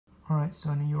Alright,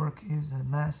 so New York is a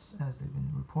mess, as they've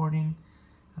been reporting.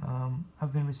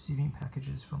 I've been receiving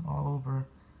packages from all over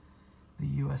the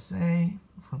USA,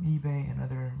 from eBay and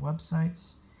other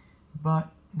websites,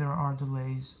 but there are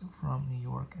delays from New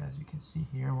York. As you can see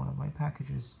here, one of my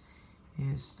packages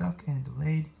is stuck and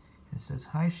delayed. It says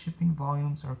high shipping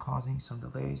volumes are causing some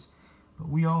delays, but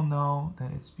we all know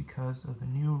that it's because of the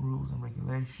new rules and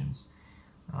regulations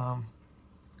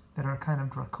that are kind of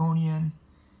draconian,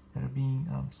 that are being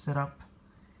set up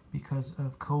because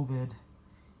of COVID,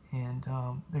 and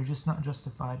they're just not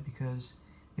justified because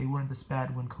they weren't this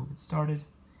bad when COVID started,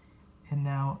 and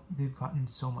now they've gotten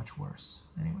so much worse.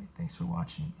 Anyway, thanks for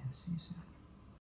watching, and see you soon.